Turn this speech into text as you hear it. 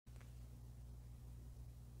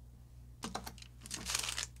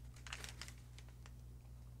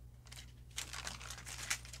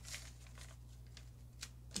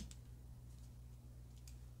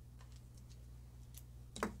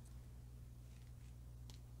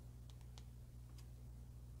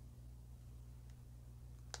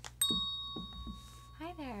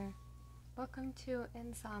there! Welcome to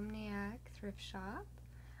Insomniac Thrift Shop.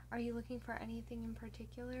 Are you looking for anything in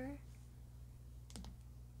particular?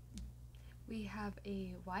 We have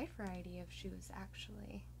a wide variety of shoes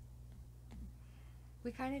actually.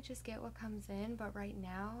 We kind of just get what comes in, but right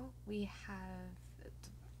now we have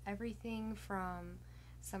everything from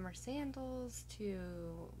summer sandals to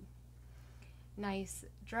nice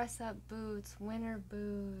dress-up boots, winter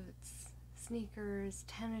boots, sneakers,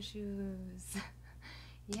 tennis shoes.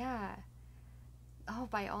 Yeah. Oh,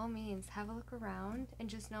 by all means, have a look around and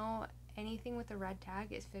just know anything with the red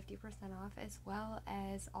tag is 50% off, as well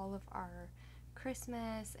as all of our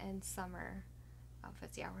Christmas and summer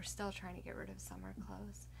outfits. Yeah, we're still trying to get rid of summer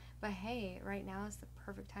clothes. But hey, right now is the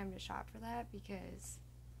perfect time to shop for that because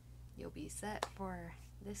you'll be set for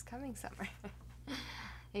this coming summer.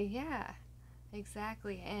 Yeah,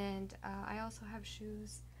 exactly. And I also have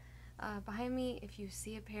shoes behind me. If you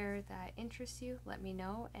see a pair that interests you, let me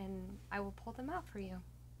know and I will pull them out for you.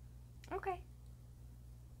 Okay.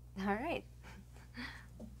 All right.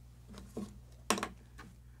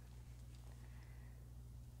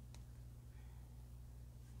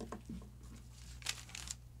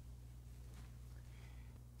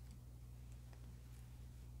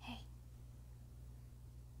 Hey.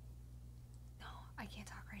 No, I can't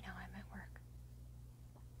talk right now. I'm at work.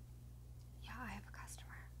 Yeah, I have a customer.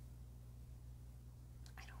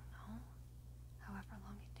 I don't know. However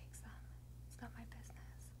long it takes them. It's not my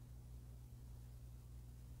business.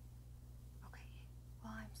 Okay.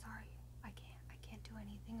 Well, I'm sorry. I can't do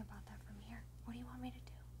anything about that from here. What do you want me to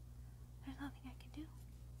do? There's nothing I can do.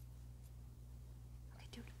 Okay,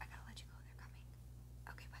 dude, I gotta let you go. They're coming.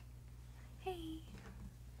 Okay, bye. Hey.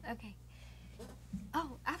 Okay.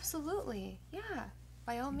 Oh, absolutely. Yeah.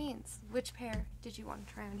 By all means. Which pair did you want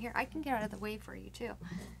to try on here? I can get out of the way for you, too.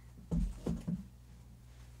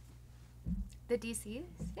 The DCs?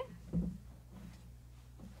 Yeah.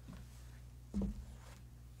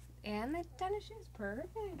 And the tennis shoes?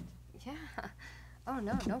 Perfect. Yeah. Oh,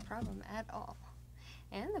 no, no problem at all.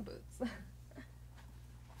 And the boots.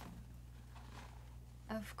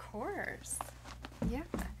 Of course. Yeah.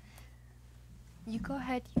 You go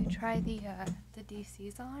ahead, you try the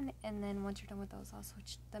DCs on, and then once you're done with those, I'll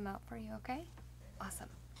switch them out for you, okay? Awesome.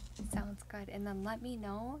 Sounds good. And then let me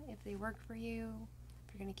know if they work for you,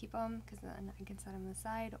 if you're going to keep them, because then I can set them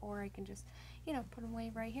aside, or I can just, you know, put them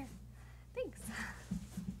away right here. Thanks.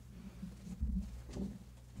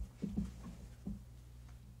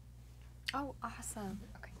 Oh, awesome.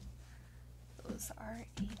 Okay. Those are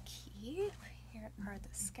a key. Here are the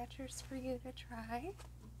Skechers for you to try.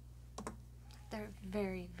 They're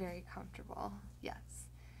very, very comfortable. Yes.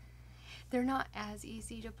 They're not as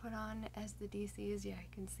easy to put on as the DCs. Yeah, I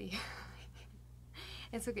can see.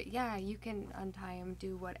 It's okay. Yeah, you can untie them,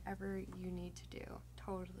 do whatever you need to do.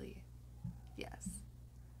 Totally. Yes.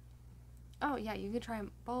 Oh, yeah, you can try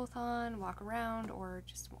them both on, walk around, or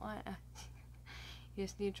just one. You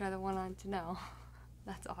just need to try the one on to know.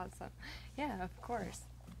 That's awesome. Yeah, of course.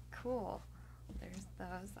 Cool. There's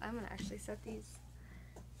those. I'm going to actually set these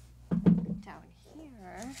down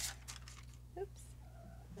here. Oops.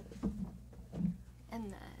 And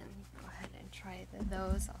then go ahead and try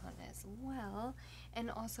those on as well. And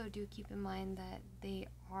also do keep in mind that they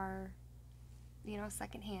are, you know,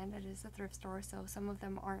 secondhand. It is a thrift store, so some of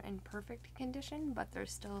them aren't in perfect condition, but they're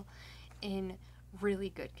still in really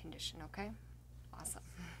good condition, okay? Awesome.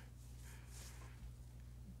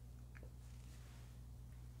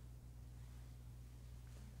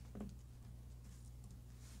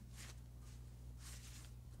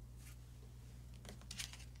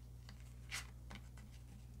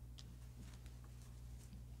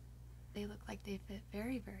 They look like they fit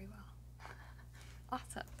very, very well.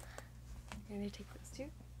 Awesome. You're going to take those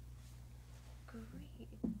too? Great.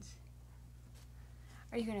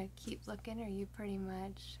 Are you going to keep looking, or are you pretty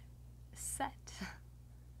much set?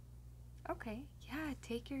 Okay, yeah,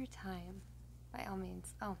 take your time. By all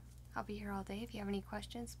means. Oh, I'll be here all day. If you have any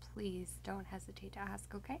questions, please don't hesitate to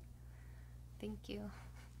ask, okay? Thank you.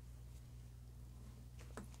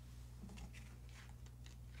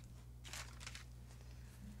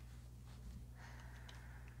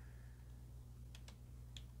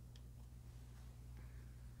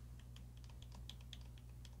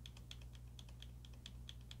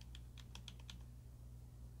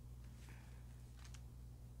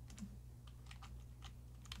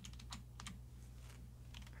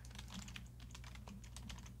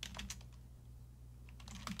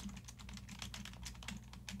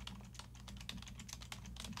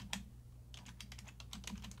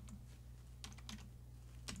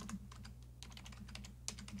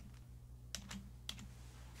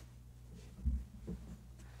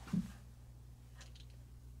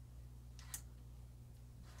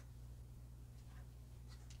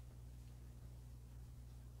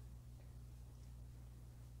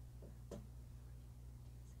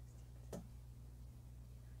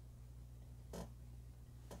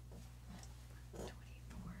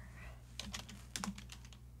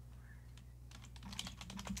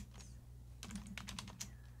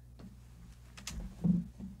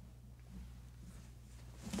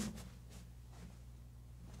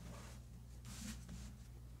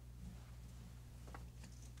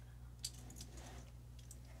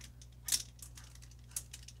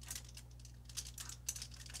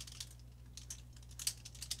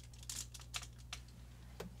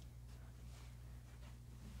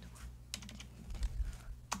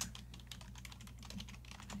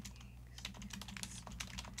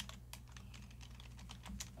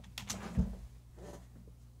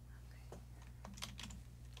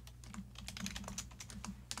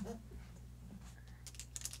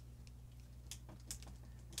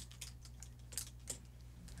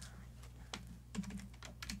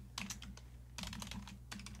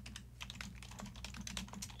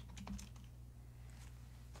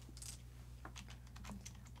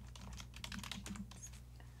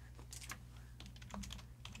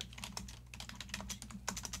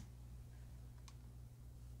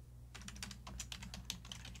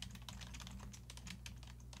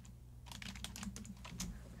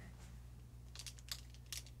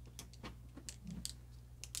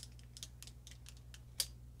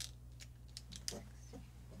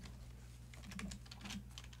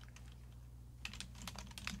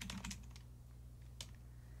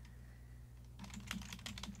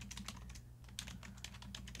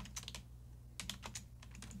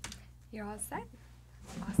 You're all set?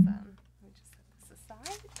 Awesome. Let me just set this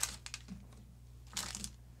aside.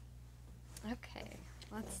 Okay,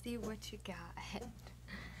 let's see what you got.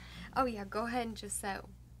 Oh yeah, go ahead and just set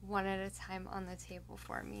one at a time on the table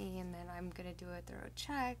for me, and then I'm gonna do a thorough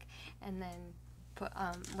check, and then put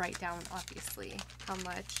write down obviously how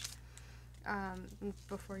much.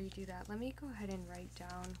 Before you do that, let me go ahead and write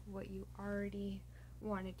down what you already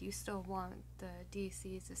wanted. You still want the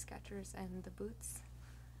DCs, the Skechers, and the boots?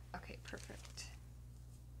 Okay, perfect.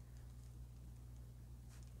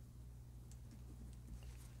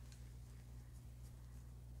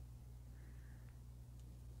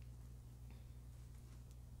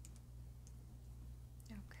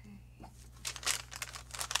 Okay.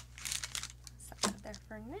 Set that there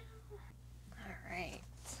for now. Alright.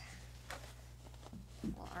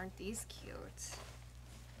 Well, aren't these cute?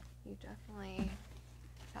 You definitely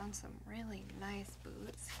found some really nice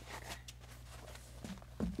boots here.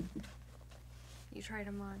 You tried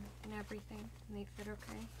them on and everything, and they fit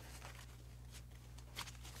okay?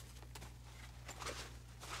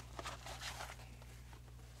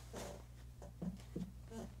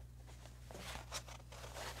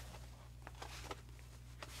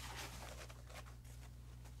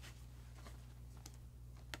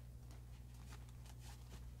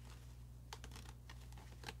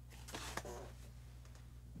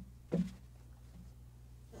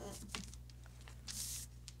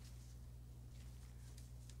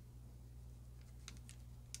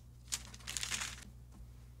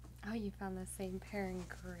 Oh, you found the same pair in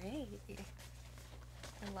gray.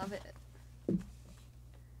 I love it.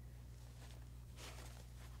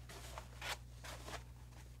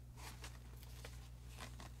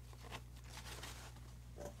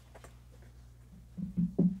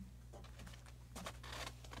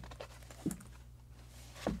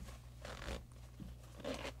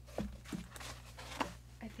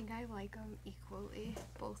 I think I like them equally,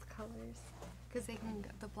 both colors, because they can.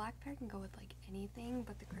 The black pair can go with like anything,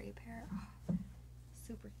 but the gray pair, oh,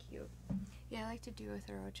 super cute. Yeah, I like to do a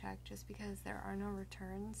thorough check just because there are no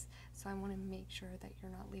returns, so I want to make sure that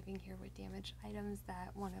you're not leaving here with damaged items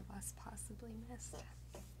that one of us possibly missed.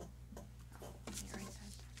 Oh, let me write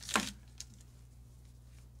that down.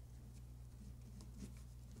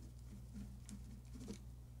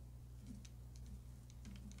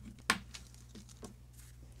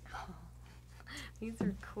 Oh, these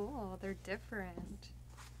are cool. They're different.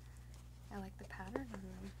 I like the pattern on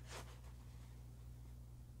them.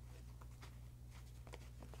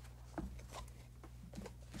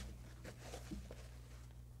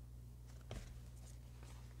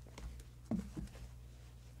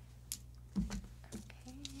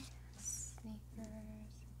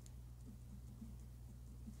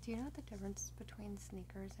 Do you know what the difference between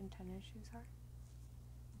sneakers and tennis shoes are?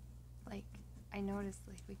 Like, I noticed,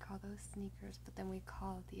 like, we call those sneakers, but then we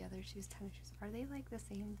call the other shoes tennis shoes. Are they, like, the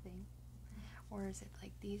same thing? Or is it,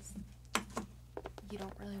 like, these, you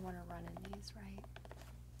don't really want to run in these, right?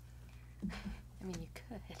 I mean, you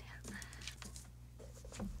could.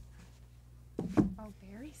 Oh,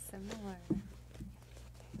 very similar.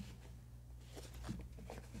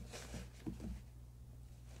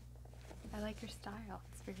 I like your style.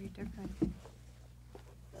 It's very different.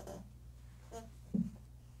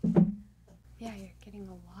 Yeah, you're getting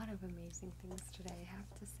a lot of amazing things today, I have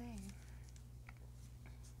to say.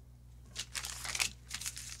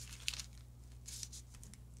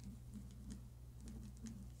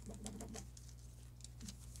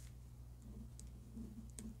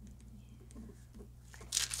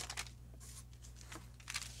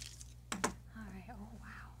 Alright, oh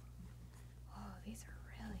wow. Oh, these are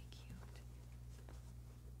really cute.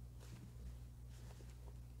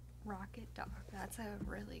 Rocket Dog, that's a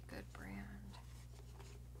really good brand.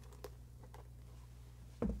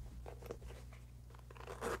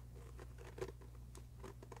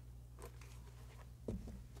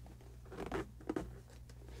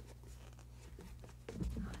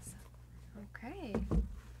 Awesome. Okay.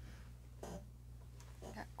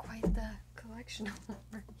 Got quite the collection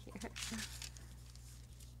over here.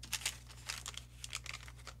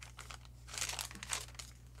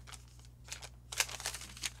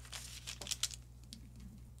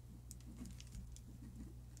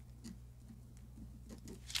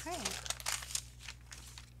 Okay.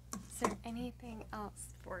 Is there anything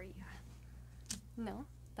else for you? No?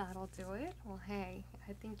 That'll do it? Well, hey,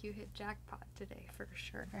 I think you hit jackpot today for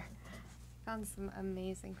sure. Found some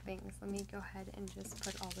amazing things. Let me go ahead and just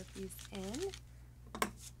put all of these in.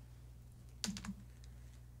 Okay.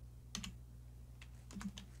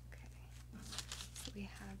 So we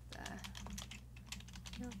have the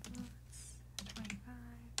heel boots, 25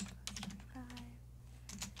 plus 25.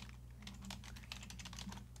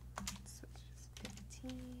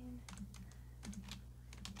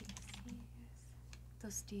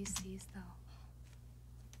 those DCs though.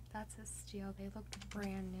 That's a steal. They looked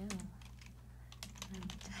brand new.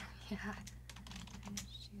 And yeah. Tennis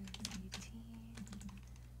shoes 18.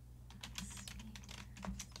 Sneakers,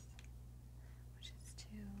 which is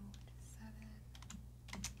 2, which is 7.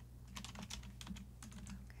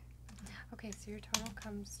 Okay. Okay, so your total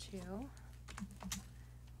comes to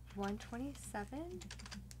 127.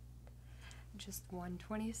 Just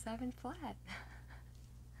 127 flat.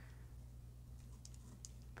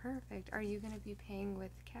 Perfect. Are you going to be paying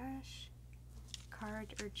with cash,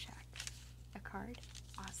 card, or check? A card?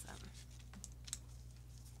 Awesome.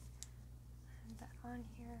 And that on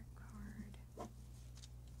here, card.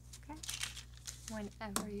 Okay.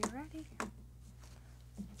 Whenever you're ready.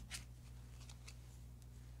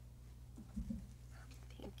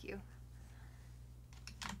 Thank you.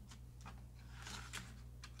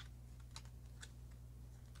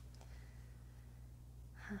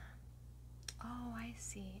 Oh, I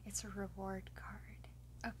see. It's a reward card.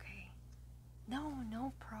 Okay.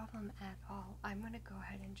 No problem at all. I'm going to go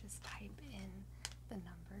ahead and just type in the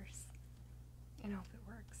numbers and hope it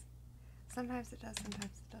works. Sometimes it does,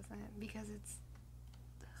 sometimes it doesn't, because it's...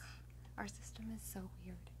 our system is so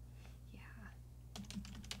weird. Yeah.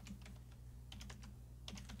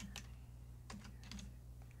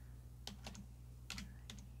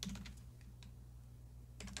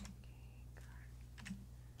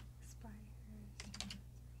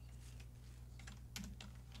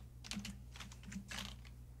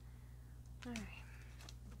 Alright.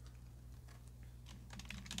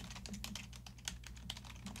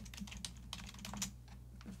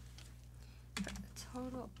 For a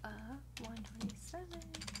total of $127.00.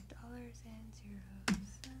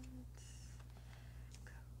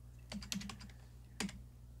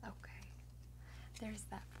 Okay. There's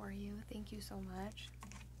that for you. Thank you so much.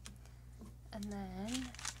 And then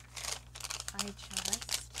I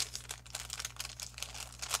just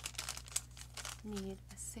need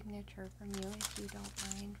a signature from you, if you don't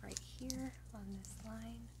mind, right here on this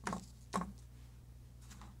line.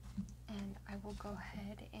 And I will go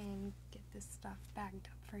ahead and get this stuff bagged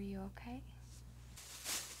up for you, okay?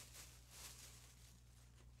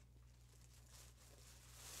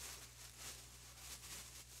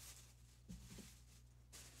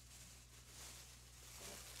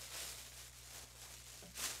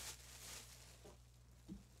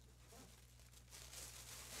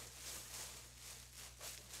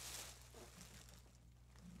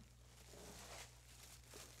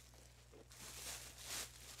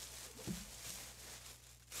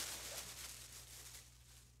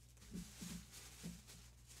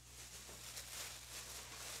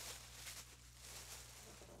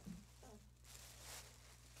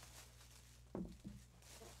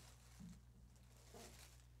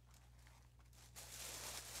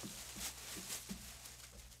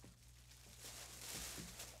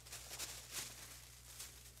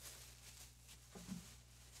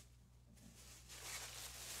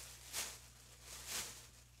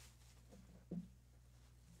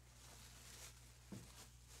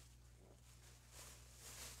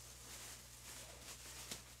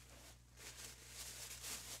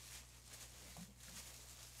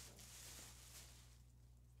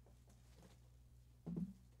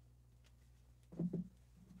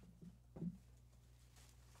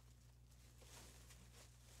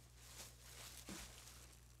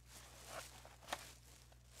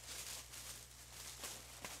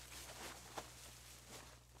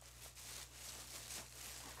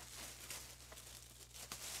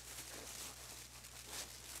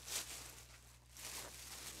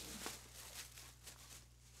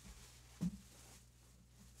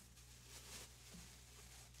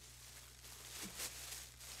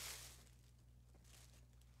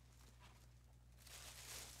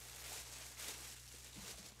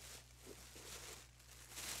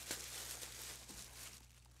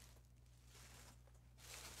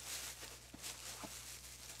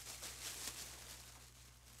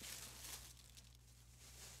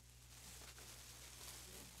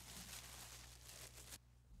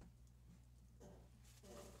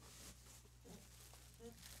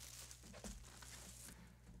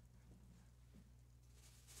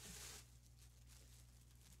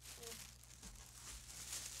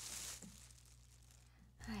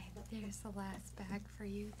 There's the last bag for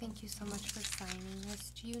you. Thank you so much for signing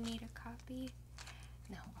this. Do you need a copy?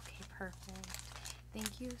 No? Okay, perfect.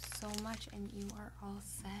 Thank you so much, and you are all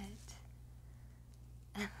set.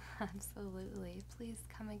 Absolutely. Please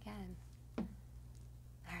come again.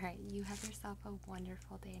 Alright, you have yourself a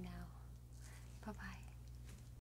wonderful day now. Bye-bye.